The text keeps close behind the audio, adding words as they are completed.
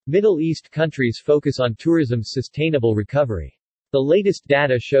Middle East countries focus on tourism's sustainable recovery. The latest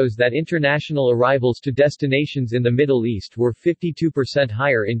data shows that international arrivals to destinations in the Middle East were 52%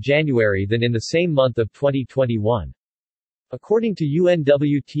 higher in January than in the same month of 2021. According to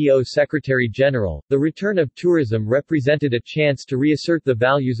UNWTO Secretary-General, the return of tourism represented a chance to reassert the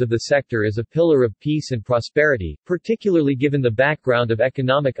values of the sector as a pillar of peace and prosperity, particularly given the background of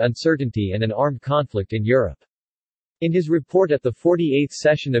economic uncertainty and an armed conflict in Europe. In his report at the 48th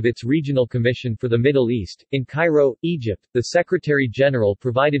session of its Regional Commission for the Middle East, in Cairo, Egypt, the Secretary-General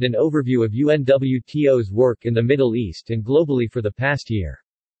provided an overview of UNWTO's work in the Middle East and globally for the past year.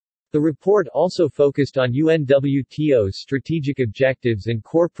 The report also focused on UNWTO's strategic objectives and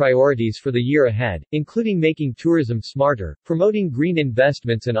core priorities for the year ahead, including making tourism smarter, promoting green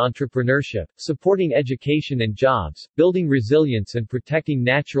investments and entrepreneurship, supporting education and jobs, building resilience and protecting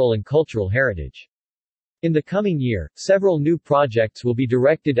natural and cultural heritage. In the coming year, several new projects will be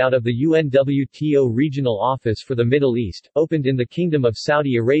directed out of the UNWTO Regional Office for the Middle East, opened in the Kingdom of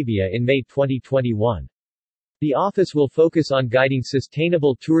Saudi Arabia in May 2021. The office will focus on guiding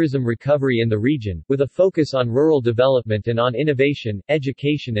sustainable tourism recovery in the region, with a focus on rural development and on innovation,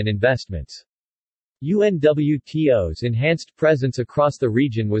 education and investments. UNWTO's enhanced presence across the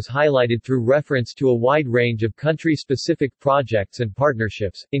region was highlighted through reference to a wide range of country-specific projects and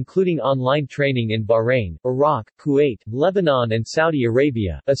partnerships, including online training in Bahrain, Iraq, Kuwait, Lebanon and Saudi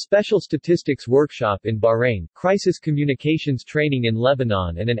Arabia, a special statistics workshop in Bahrain, crisis communications training in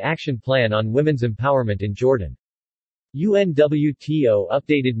Lebanon and an action plan on women's empowerment in Jordan. UNWTO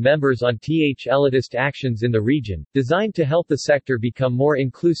updated members on elitist actions in the region, designed to help the sector become more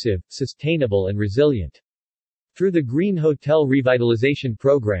inclusive, sustainable and resilient. Through the Green Hotel Revitalization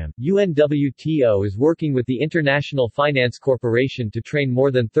Program, UNWTO is working with the International Finance Corporation to train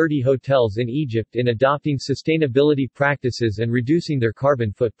more than 30 hotels in Egypt in adopting sustainability practices and reducing their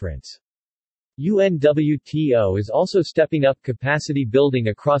carbon footprints. UNWTO is also stepping up capacity building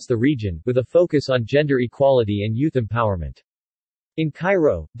across the region, with a focus on gender equality and youth empowerment. In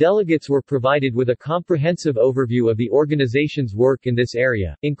Cairo, delegates were provided with a comprehensive overview of the organization's work in this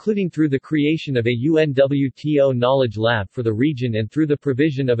area, including through the creation of a UNWTO Knowledge Lab for the region and through the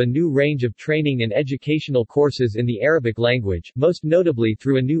provision of a new range of training and educational courses in the Arabic language, most notably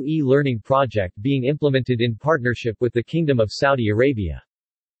through a new e-learning project being implemented in partnership with the Kingdom of Saudi Arabia.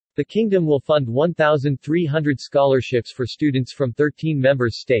 The Kingdom will fund 1,300 scholarships for students from 13 member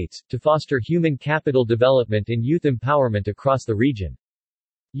states, to foster human capital development and youth empowerment across the region.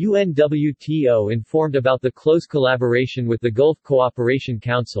 UNWTO informed about the close collaboration with the Gulf Cooperation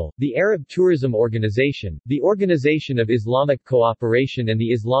Council, the Arab Tourism Organization, the Organization of Islamic Cooperation and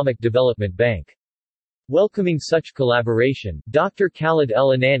the Islamic Development Bank. Welcoming such collaboration, Dr. Khalid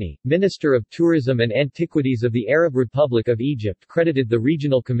El-Anani, Minister of Tourism and Antiquities of the Arab Republic of Egypt, credited the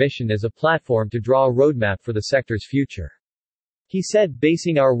Regional Commission as a platform to draw a roadmap for the sector's future. He said,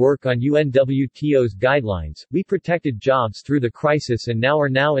 basing our work on UNWTO's guidelines, we protected jobs through the crisis and are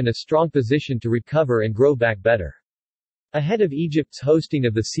now in a strong position to recover and grow back better. Ahead of Egypt's hosting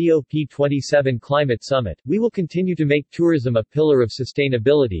of the COP27 Climate Summit, we will continue to make tourism a pillar of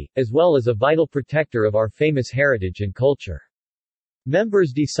sustainability, as well as a vital protector of our famous heritage and culture.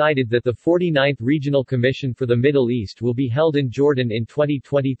 Members decided that the 49th Regional Commission for the Middle East will be held in Jordan in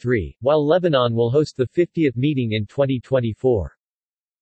 2023, while Lebanon will host the 50th meeting in 2024.